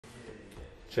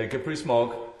Jacob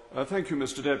Rees-Mogg. Thank you,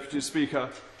 Mr. Deputy Speaker.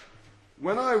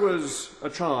 When I was a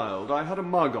child, I had a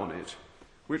mug on it,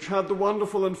 which had the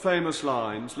wonderful and famous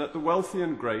lines, "Let the wealthy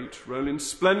and great roll in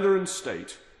splendour and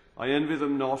state. I envy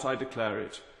them not, I declare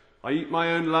it. I eat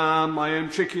my own lamb, my own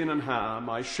chicken and ham.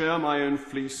 I share my own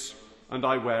fleece, and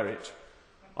I wear it.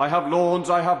 I have lawns,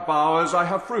 I have bowers, I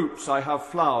have fruits, I have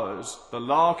flowers. The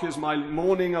lark is my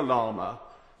morning alarmer.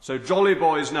 So jolly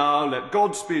boys now, let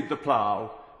God speed the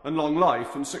plough, and long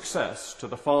life and success to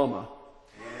the farmer."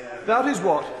 That is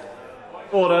what...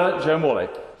 Order, Joan Worley.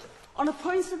 On a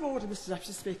point of order, Mr.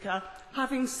 Deputy Speaker,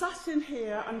 having sat in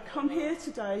here and come here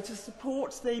today to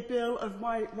support the bill of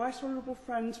my right honourable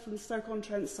friend from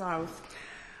Stoke-on-Trent South,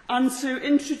 and to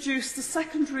introduce the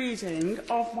second reading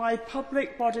of my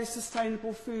Public Body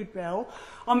Sustainable Food Bill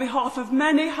on behalf of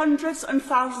many hundreds and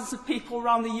thousands of people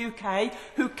around the UK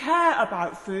who care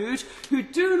about food, who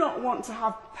do not want to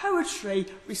have poetry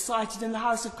recited in the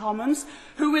House of Commons,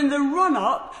 who in the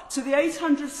run-up to the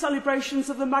 800 celebrations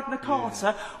of the Magna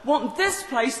Carta want this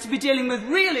place to be dealing with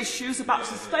real issues about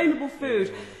sustainable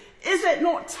food. Is it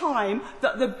not time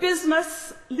that the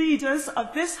business leaders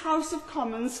of this House of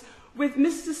Commons, with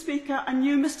Mr. Speaker and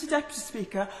you, Mr. Deputy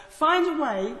Speaker, find a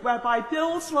way whereby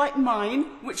bills like mine,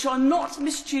 which are not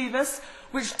mischievous,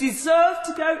 which deserve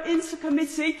to go into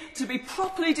committee to be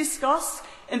properly discussed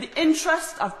in the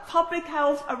interest of public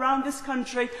health around this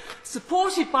country,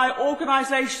 supported by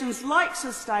organisations like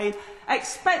Sustain,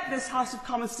 expect this House of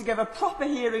Commons to give a proper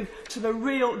hearing to the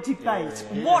real debate?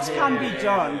 What can be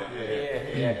done?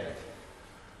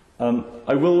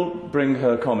 I will bring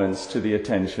her comments to the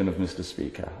attention of Mr.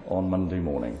 Speaker on Monday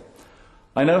morning.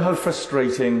 I know how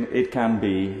frustrating it can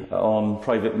be on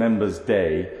Private Members'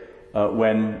 Day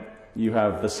when you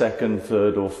have the second,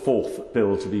 third or fourth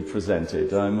bill to be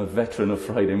presented. I'm a veteran of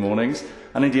Friday mornings,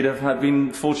 and indeed I've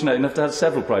been fortunate enough to have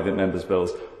several Private Members'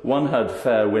 bills. One had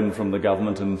fair wind from the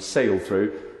government and sailed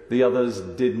through, the others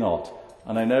did not.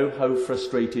 And I know how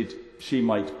frustrated she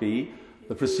might be.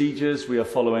 The procedures we are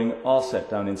following are set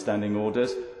down in standing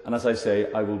orders, and as I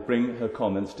say, I will bring her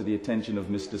comments to the attention of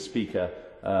Mr. Speaker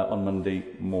on Monday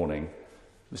morning.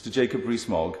 Mr. Jacob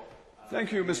Rees-Mogg.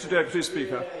 Thank you, Mr. Deputy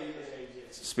Speaker.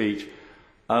 Speech.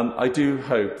 I do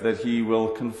hope that he will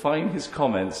confine his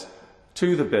comments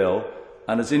to the bill,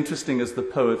 and as interesting as the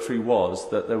poetry was,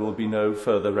 that there will be no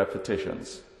further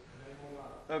repetitions.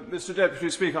 Mr. Deputy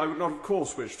Speaker, I would not, of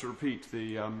course, wish to repeat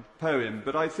the poem,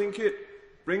 but I think it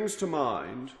brings to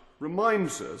mind,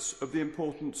 reminds us of the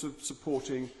importance of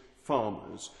supporting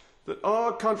farmers, that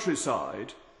our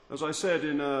countryside, as I said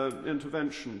in an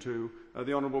intervention to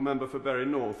the Honourable Member for Bury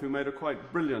North, who made a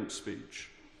quite brilliant speech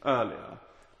earlier,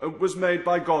 was made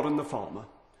by God and the farmer.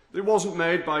 It wasn't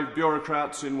made by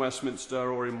bureaucrats in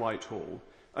Westminster or in Whitehall,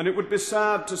 and it would be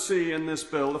sad to see in this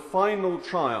bill the final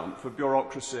triumph of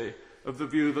bureaucracy, of the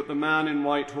view that the man in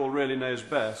Whitehall really knows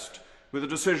best, with a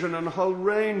decision on a whole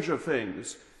range of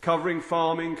things, covering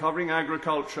farming, covering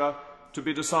agriculture, to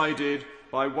be decided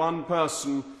by one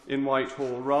person in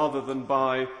Whitehall rather than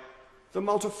by the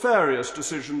multifarious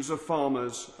decisions of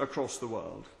farmers across the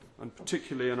world, and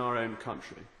particularly in our own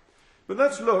country. But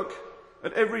let's look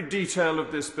at every detail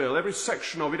of this bill, every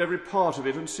section of it, every part of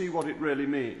it, and see what it really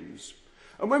means.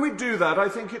 And when we do that, I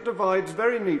think it divides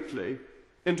very neatly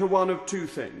into one of two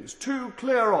things, two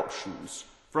clear options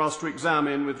for us to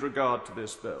examine with regard to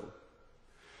this bill.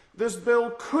 This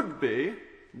bill could be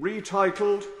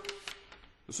retitled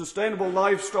the Sustainable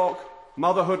Livestock,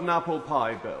 Motherhood and Apple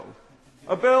Pie Bill,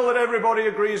 a bill that everybody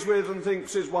agrees with and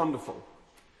thinks is wonderful.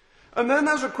 And then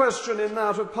there's a question in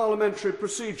that of parliamentary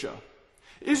procedure.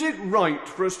 Is it right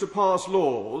for us to pass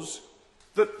laws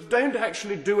that don't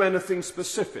actually do anything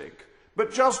specific,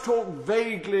 but just talk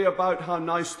vaguely about how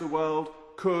nice the world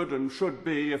could and should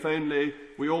be if only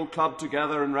we all clubbed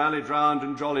together and rallied round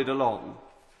and jollied along?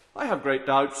 I have great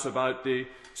doubts about the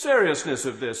seriousness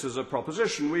of this as a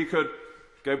proposition. We could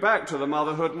go back to the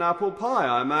motherhood and apple pie.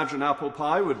 I imagine apple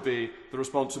pie would be the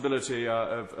responsibility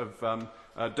of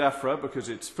DEFRA because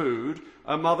it's food,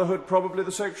 and motherhood probably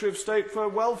the Secretary of State for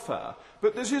Welfare.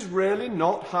 But this is really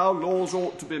not how laws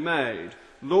ought to be made.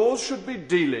 Laws should be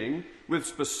dealing with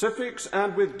specifics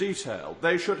and with detail.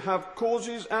 They should have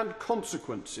causes and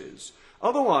consequences.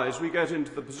 Otherwise, we get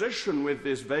into the position with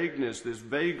this vagueness, this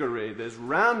vagary, this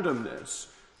randomness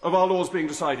of our laws being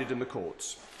decided in the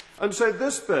courts. And so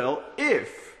this bill,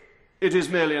 if it is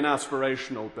merely an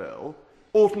aspirational bill,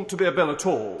 oughtn't to be a bill at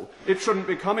all. It shouldn't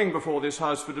be coming before this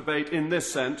House for debate in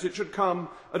this sense. It should come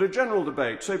at a general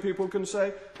debate so people can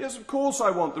say, yes, of course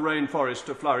I want the rainforest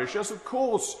to flourish. Yes, of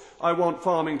course I want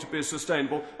farming to be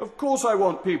sustainable. Of course I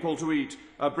want people to eat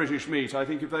British meat. I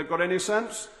think if they've got any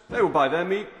sense, they will buy their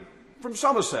meat from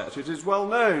Somerset. It is well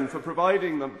known for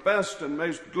providing the best and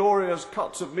most glorious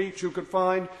cuts of meat you could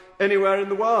find anywhere in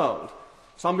the world.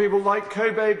 Some people like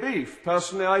Kobe beef.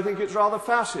 Personally, I think it's rather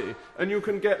fatty, and you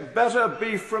can get better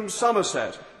beef from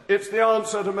Somerset. It's the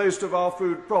answer to most of our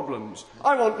food problems.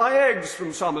 I want my eggs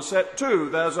from Somerset too.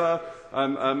 There's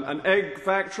an egg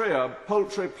factory, a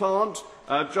poultry plant,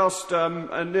 just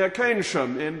near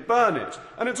Keynsham in Burnet,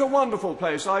 and it's a wonderful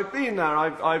place. I've been there,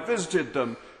 I've visited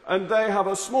them, and they have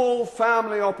a small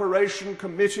family operation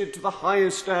committed to the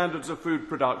highest standards of food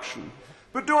production.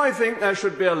 But do I think there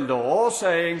should be a law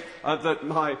saying that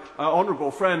my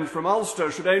honourable friend from Ulster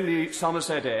should only eat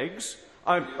Somerset eggs?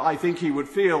 I think he would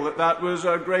feel that that was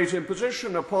a great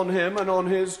imposition upon him and on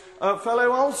his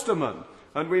fellow Ulstermen.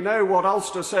 And we know what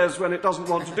Ulster says when it doesn't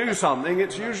want to do something,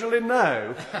 it's usually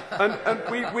no.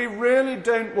 And we really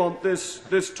don't want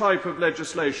this type of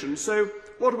legislation. So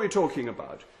what are we talking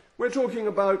about? We're talking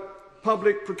about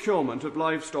public procurement of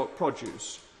livestock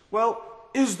produce. Well,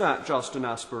 is that just an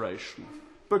aspiration?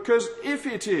 Because if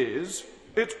it is,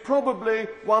 it's probably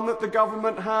one that the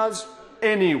government has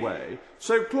anyway.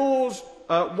 So clause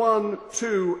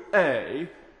 1(2)(a)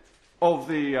 of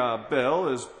the bill,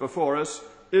 as before us,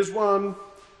 is one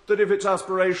that, if it's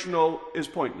aspirational, is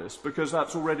pointless, because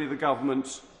that's already the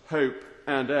government's hope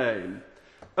and aim.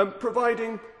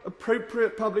 Providing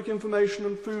appropriate public information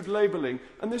on food labelling,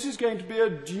 and this is going to be a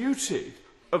duty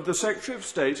of the Secretary of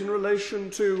State in relation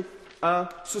to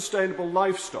sustainable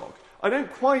livestock. I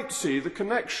don't quite see the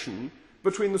connection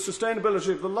between the sustainability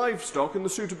of the livestock and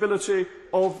the suitability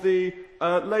of the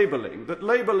labelling. That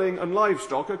labelling and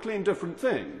livestock are clean different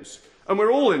things. And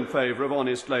we're all in favour of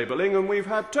honest labelling, and we've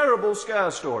had terrible scare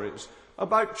stories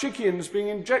about chickens being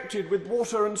injected with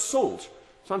water and salt.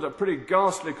 Sounds a pretty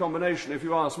ghastly combination if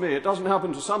you ask me. It doesn't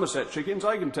happen to Somerset chickens,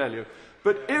 I can tell you.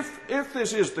 But if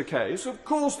this is the case, of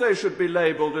course they should be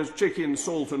labelled as chicken,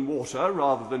 salt and water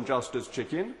rather than just as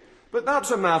chicken. But that's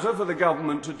a matter for the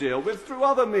government to deal with through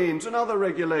other means and other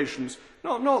regulations,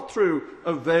 not through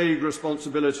a vague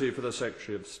responsibility for the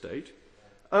Secretary of State.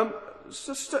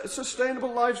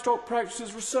 Sustainable livestock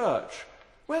practices research.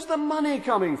 Where's the money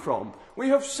coming from? We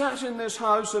have sat in this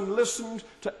House and listened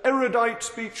to erudite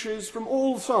speeches from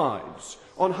all sides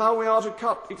on how we are to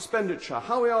cut expenditure,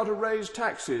 how we are to raise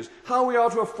taxes, how we are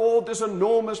to afford this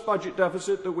enormous budget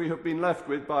deficit that we have been left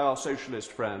with by our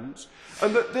socialist friends,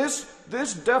 and that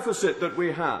this deficit that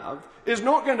we have is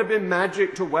not going to be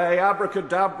magicked away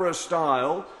abracadabra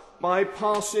style by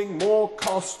passing more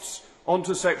costs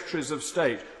onto Secretaries of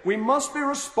State. We must be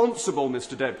responsible,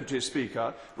 Mr. Deputy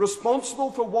Speaker, responsible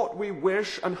for what we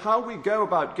wish and how we go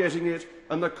about getting it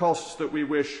and the costs that we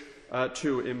wish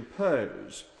to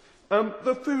impose.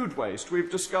 The food waste we've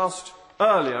discussed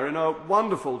earlier in a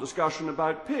wonderful discussion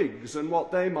about pigs and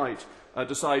what they might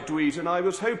decide to eat, and I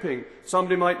was hoping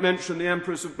somebody might mention the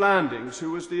Empress of Blandings,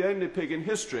 who was the only pig in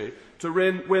history to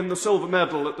win the silver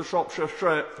medal at the Shropshire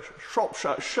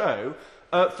Show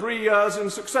 3 years in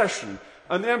succession.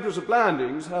 And the Empress of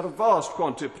Blandings had a vast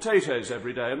quantity of potatoes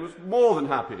every day and was more than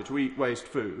happy to eat waste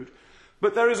food.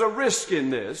 But there is a risk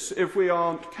in this, if we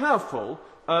aren't careful,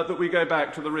 that we go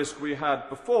back to the risk we had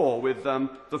before with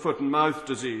the foot and mouth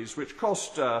disease, which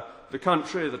cost the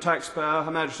country, the taxpayer,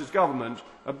 Her Majesty's government,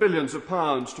 billions of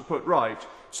pounds to put right.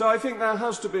 So I think there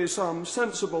has to be some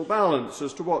sensible balance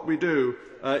as to what we do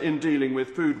in dealing with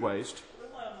food waste.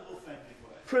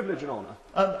 Privilege and honour.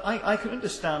 I can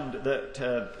understand that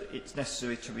it's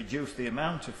necessary to reduce the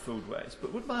amount of food waste,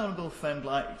 but would my honourable friend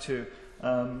like to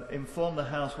inform the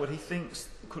House what he thinks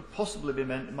could possibly be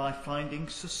meant by finding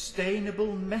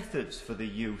sustainable methods for the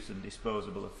use and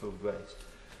disposal of food waste?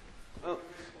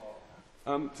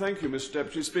 Thank you, Mr.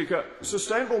 Deputy Speaker.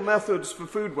 Sustainable methods for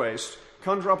food waste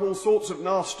conjure up all sorts of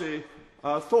nasty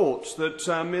thoughts that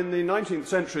in the 19th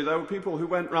century there were people who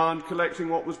went round collecting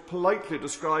what was politely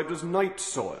described as night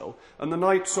soil, and the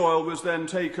night soil was then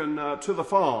taken to the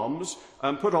farms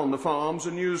and put on the farms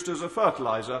and used as a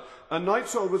fertiliser. And night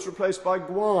soil was replaced by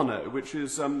guano, which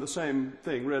is the same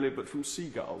thing really but from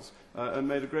seagulls, and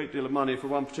made a great deal of money for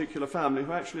one particular family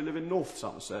who actually live in North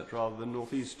Somerset rather than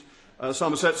North East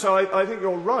Somerset. So I think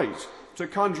you're right to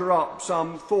conjure up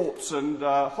some thoughts and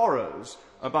horrors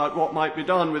about what might be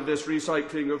done with this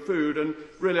recycling of food, and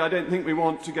really I don't think we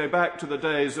want to go back to the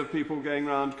days of people going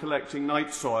around collecting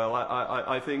night soil.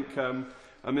 I think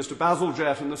Mr.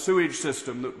 Bazalgette and the sewage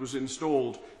system that was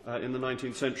installed in the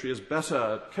 19th century is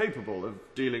better capable of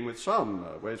dealing with some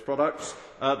waste products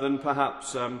than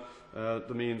perhaps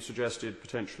the means suggested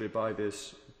potentially by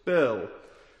this bill.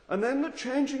 And then the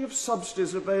changing of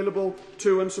subsidies available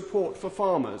to and support for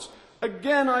farmers.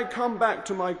 Again, I come back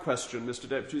to my question, Mr.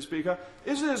 Deputy Speaker.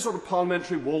 Is it a sort of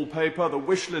parliamentary wallpaper, the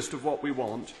wish list of what we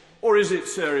want, or is it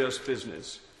serious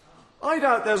business? I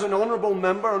doubt there's an honourable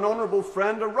member, an honourable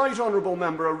friend, a right honourable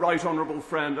member, a right honourable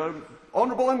friend,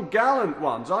 honourable and gallant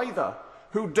ones either,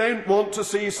 who don't want to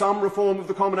see some reform of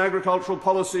the common agricultural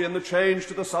policy and the change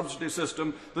to the subsidy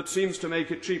system that seems to make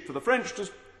it cheap for the French to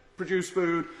produce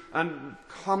food and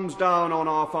comes down on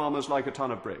our farmers like a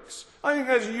ton of bricks. I think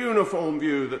there's a uniform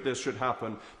view that this should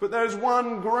happen, but there's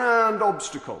one grand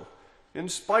obstacle. In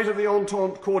spite of the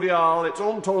entente cordiale, it's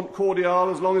entente cordiale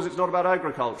as long as it's not about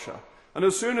agriculture. And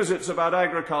as soon as it's about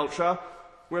agriculture,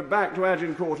 we're back to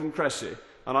Agincourt and Cressy.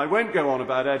 And I won't go on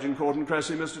about Agincourt and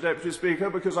Cressy, Mr. Deputy Speaker,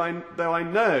 because though I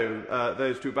know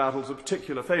those two battles are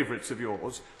particular favourites of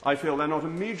yours, I feel they're not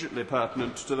immediately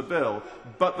pertinent to the bill.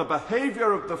 But the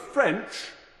behaviour of the French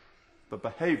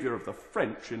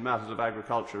in matters of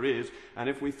agriculture is, and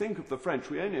if we think of the French,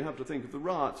 we only have to think of the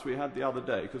riots we had the other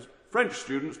day, because French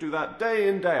students do that day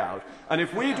in, day out. And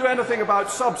if we do anything about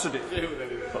subsidies...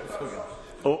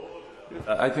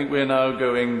 I think we're now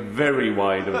going very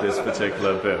wide of this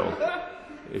particular bill.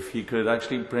 If he could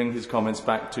actually bring his comments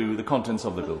back to the contents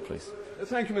of the bill, please.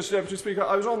 Thank you, Mr. Deputy Speaker.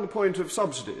 I was on the point of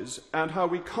subsidies and how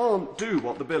we can't do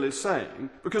what the bill is saying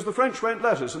because the French won't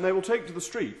let us and they will take to the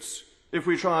streets if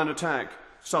we try and attack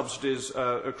subsidies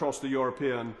across the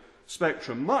European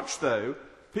spectrum. Much though,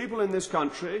 people in this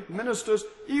country, ministers,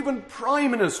 even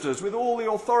prime ministers with all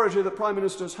the authority that prime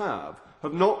ministers have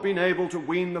not been able to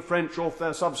wean the French off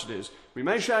their subsidies. We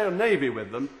may share a navy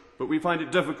with them, but we find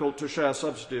it difficult to share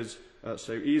subsidies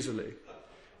so easily.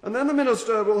 And then the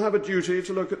Minister will have a duty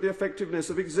to look at the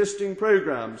effectiveness of existing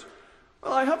programmes.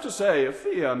 Well, I have to say, if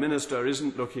the Minister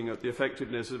isn't looking at the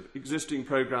effectiveness of existing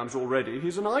programmes already,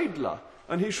 he's an idler,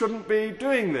 and he shouldn't be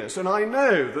doing this. And I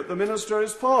know that the Minister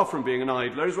is far from being an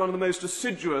idler. He's one of the most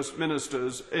assiduous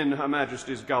ministers in Her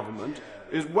Majesty's government,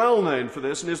 is well known for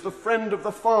this, and is the friend of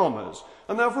the farmers.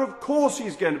 And therefore, of course,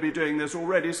 he's going to be doing this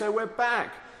already, so we're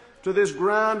back to this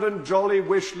grand and jolly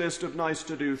wish list of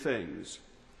nice-to-do things.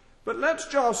 But let's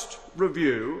just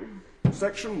review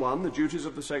Section 1, the duties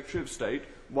of the Secretary of State,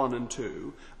 1 and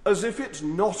 2, as if it's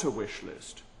not a wish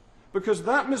list. Because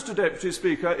that, Mr. Deputy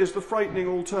Speaker, is the frightening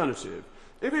alternative.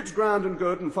 If it's grand and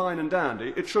good and fine and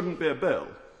dandy, it shouldn't be a bill.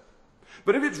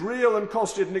 But if it's real and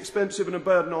costed and expensive and a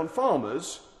burden on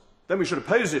farmers, then we should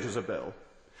oppose it as a bill,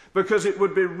 because it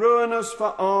would be ruinous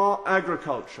for our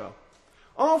agriculture.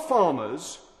 Our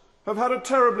farmers have had a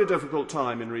terribly difficult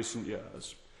time in recent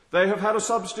years. They have had a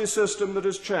subsidy system that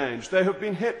has changed. They have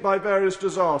been hit by various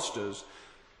disasters.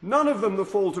 None of them the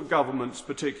fault of governments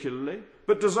particularly,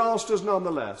 but disasters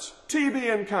nonetheless.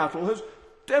 TB in cattle has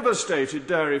devastated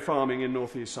dairy farming in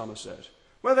northeast Somerset.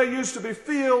 Where there used to be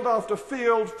field after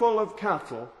field full of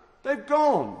cattle, they've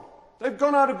gone. They've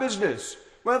gone out of business.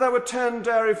 Where there were 10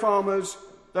 dairy farmers,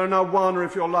 there are now 1, or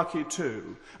if you're lucky,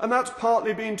 2. And that's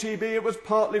partly been TB, it was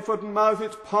partly foot and mouth,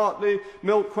 it's partly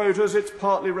milk quotas, it's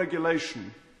partly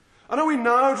regulation. And are we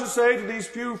now to say to these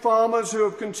few farmers who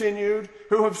have continued,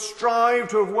 who have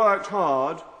strived, who have worked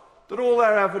hard, that all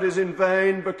their effort is in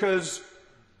vain because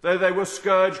though they were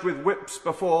scourged with whips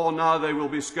before, now they will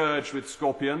be scourged with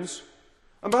scorpions?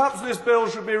 And perhaps this bill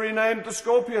should be renamed the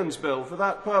Scorpions Bill for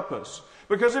that purpose.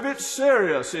 Because if it's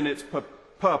serious in its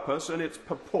purpose and its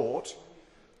purport,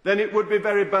 then it would be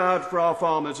very bad for our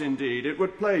farmers indeed. It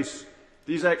would place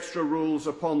these extra rules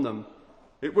upon them.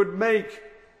 It would make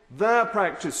their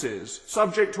practices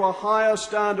subject to a higher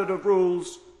standard of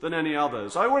rules than any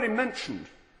others. I already mentioned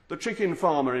the chicken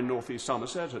farmer in northeast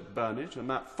Somerset at Burnet and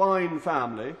that fine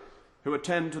family who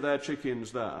attend to their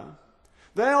chickens there.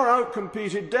 They are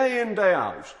outcompeted day in, day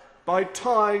out by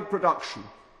Thai production.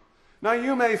 Now,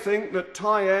 you may think that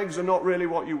Thai eggs are not really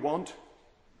what you want.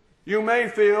 You may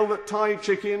feel that Thai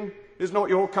chicken is not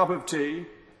your cup of tea.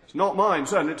 It's not mine,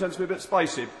 certainly. It tends to be a bit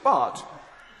spicy. But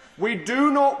we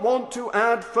do not want to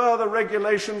add further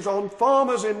regulations on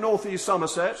farmers in northeast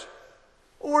Somerset,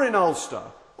 or in Ulster,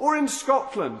 or in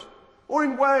Scotland, or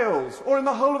in Wales, or in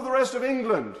the whole of the rest of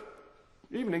England,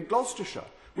 even in Gloucestershire.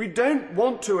 We don't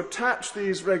want to attach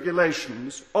these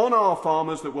regulations on our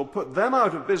farmers that will put them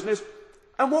out of business.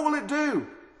 And what will it do?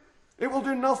 It will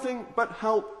do nothing but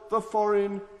help the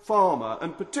foreign farmer,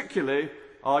 and particularly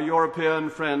our European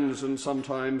friends and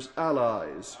sometimes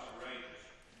allies.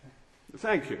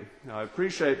 Thank you. I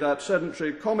appreciate that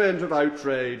sedentary comment of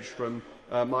outrage from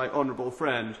my honourable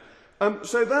friend.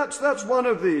 So that's one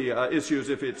of the issues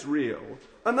if it's real.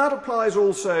 And that applies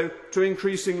also to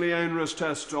increasingly onerous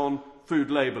tests on food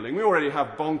labelling. We already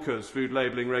have bonkers food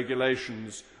labelling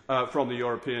regulations from the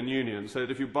European Union, so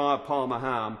that if you buy a Parma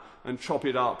ham and chop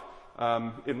it up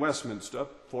in Westminster,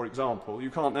 for example, you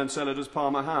can't then sell it as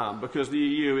Parma ham because the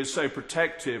EU is so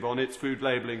protective on its food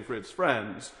labelling for its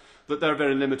friends that there are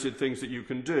very limited things that you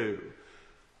can do.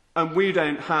 And we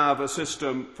don't have a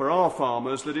system for our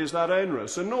farmers that is that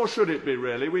onerous, and nor should it be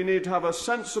really. We need to have a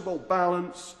sensible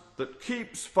balance that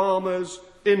keeps farmers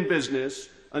in business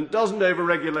and doesn't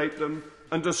over-regulate them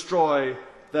and destroy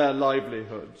their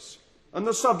livelihoods. And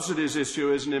the subsidies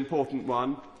issue is an important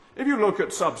one. If you look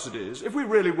at subsidies, if we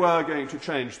really were going to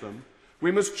change them,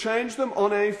 we must change them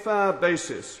on a fair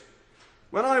basis.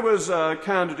 When I was a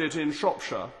candidate in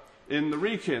Shropshire, in the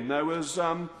Wrekin, there was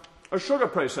a sugar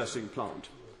processing plant.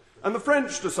 And the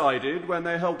French decided, when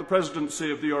they held the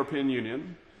presidency of the European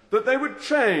Union, that they would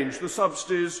change the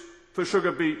subsidies for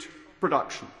sugar beet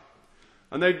production.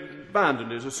 And they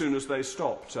abandoned it as soon as they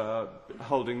stopped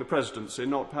holding the presidency,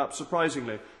 not perhaps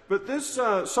surprisingly. But this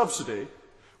subsidy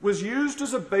was used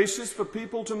as a basis for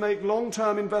people to make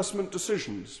long-term investment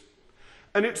decisions.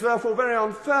 And it's therefore very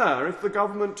unfair if the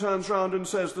government turns round and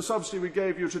says the subsidy we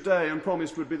gave you today and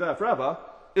promised would be there forever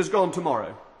is gone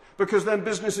tomorrow, because then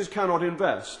businesses cannot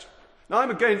invest. Now,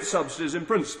 I'm against subsidies in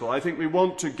principle. I think we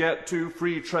want to get to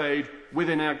free trade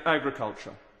within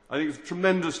agriculture. I think it's a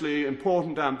tremendously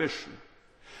important ambition.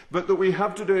 But that we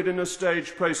have to do it in a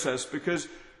staged process because,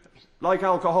 like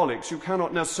alcoholics, you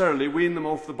cannot necessarily wean them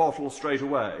off the bottle straight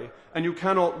away, and you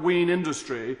cannot wean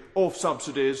industry off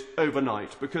subsidies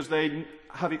overnight because they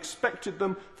have expected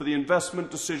them for the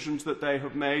investment decisions that they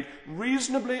have made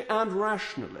reasonably and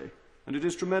rationally. And it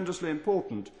is tremendously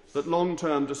important that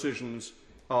long-term decisions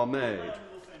are made.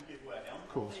 Of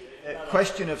course.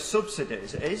 Question of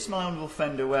subsidies. Is my honourable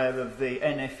friend aware of the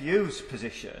NFU's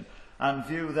position and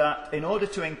view that in order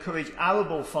to encourage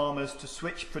arable farmers to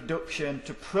switch production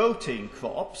to protein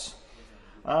crops,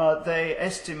 they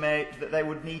estimate that they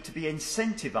would need to be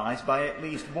incentivised by at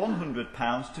least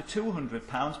 £100 to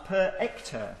 £200 per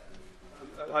hectare?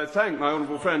 I thank my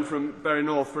honourable friend from Bury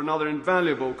North for another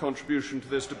invaluable contribution to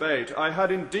this debate. I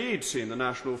had indeed seen the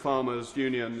National Farmers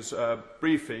Union's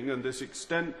briefing and this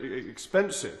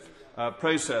expensive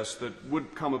process that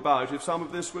would come about if some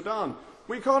of this were done.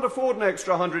 We can't afford an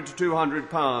extra £100 to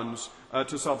 £200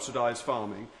 to subsidise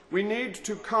farming. We need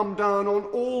to come down on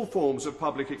all forms of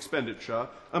public expenditure,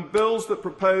 and bills that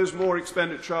propose more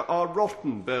expenditure are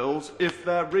rotten bills if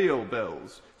they're real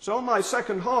bills. So on my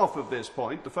second half of this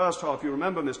point, the first half, you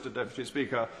remember, Mr Deputy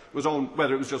Speaker, was on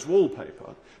whether it was just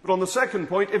wallpaper. But on the second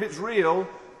point, if it's real,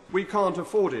 we can't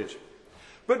afford it.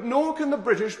 But nor can the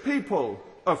British people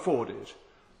afford it.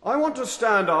 I want to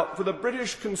stand up for the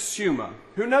British consumer,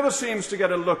 who never seems to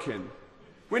get a look in.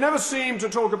 We never seem to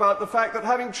talk about the fact that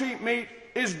having cheap meat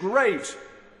is great.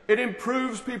 It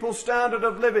improves people's standard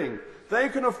of living. They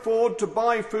can afford to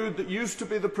buy food that used to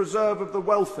be the preserve of the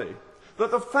wealthy. That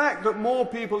the fact that more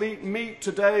people eat meat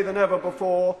today than ever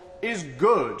before is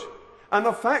good. And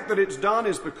the fact that it's done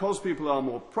is because people are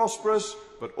more prosperous,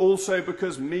 but also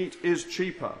because meat is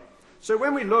cheaper. So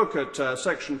when we look at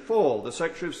Section 4, the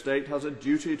Secretary of State has a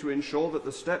duty to ensure that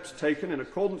the steps taken in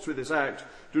accordance with this Act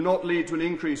do not lead to an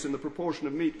increase in the proportion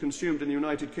of meat consumed in the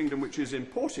United Kingdom which is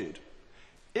imported.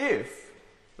 If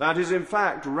that is in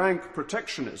fact rank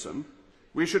protectionism,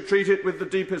 we should treat it with the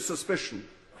deepest suspicion.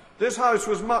 This House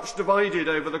was much divided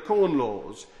over the Corn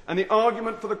Laws, and the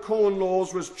argument for the Corn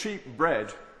Laws was cheap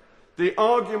bread. The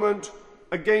argument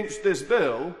against this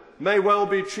bill may well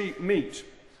be cheap meat.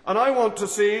 And I want to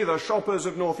see the shoppers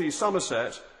of North East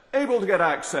Somerset able to get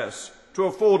access to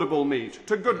affordable meat,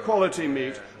 to good quality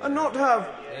meat, and not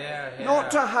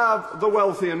to have the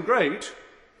wealthy and great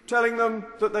telling them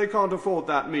that they can't afford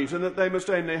that meat and that they must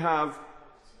only have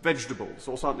vegetables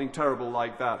or something terrible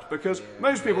like that. Because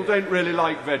most people don't really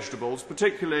like vegetables,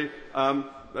 particularly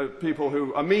people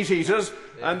who are meat eaters,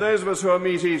 and those of us who are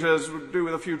meat eaters would do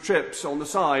with a few chips on the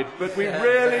side, but we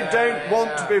really don't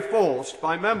want to be forced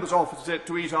by members opposite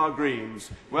to eat our greens,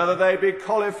 whether they be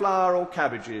cauliflower or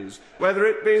cabbages, whether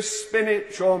it be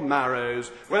spinach or marrows,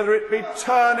 whether it be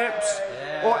turnips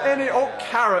or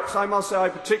carrots. I must say I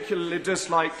particularly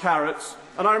dislike carrots,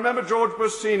 and I remember George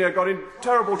Bush Sr. got in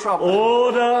terrible trouble.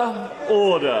 Order,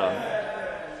 order.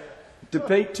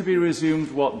 Debate to be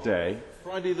resumed what day?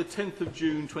 Friday the 10th of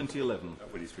June 2011.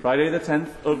 Friday the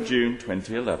 10th of June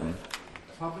 2011.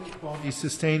 Public Body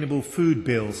Sustainable Food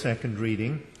Bill, second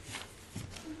reading.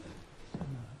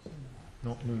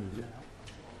 Not moved.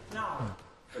 No.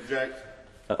 Object.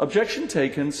 Objection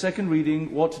taken. Second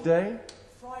reading, what day?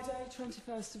 Friday,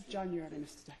 21st of January,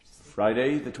 Mr Deputy Speaker.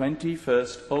 Friday, the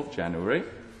 21st of January.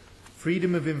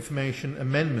 Freedom of Information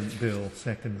Amendment Bill,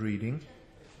 second reading.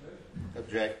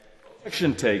 Object.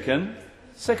 Objection taken.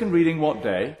 Second reading, what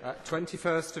day?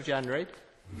 21st of January.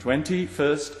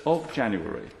 21st of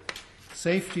January.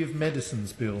 Safety of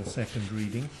Medicines Bill, second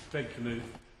reading. Beg to move.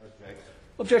 Object.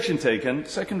 Objection taken.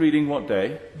 Second reading, what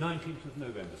day? 19th of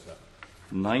November, sir.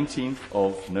 19th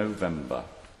of November.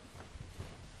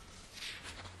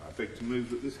 I beg to move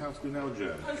that this House be now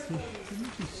adjourned.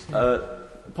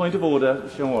 Point of order,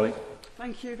 Sean Wally.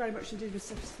 Thank you very much indeed, Mr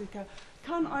Deputy Speaker.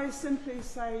 Can I simply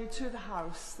say to the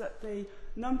House that the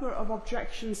number of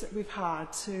objections that we've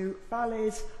had to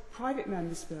valid private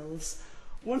members' bills,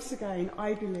 once again,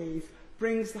 I believe,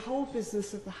 brings the whole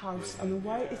business of the House and the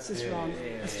way it is run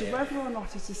as to whether or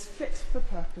not it is fit for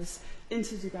purpose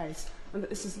into debate, and that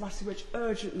this is a matter which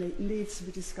urgently needs to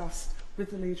be discussed with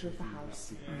the Leader of the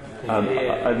House. I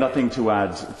have nothing to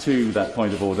add to that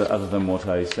point of order other than what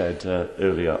I said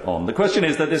earlier on. The question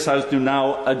is that this House do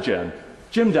now adjourn.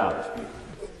 Jim Dowd.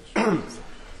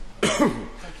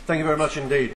 Thank you very much indeed.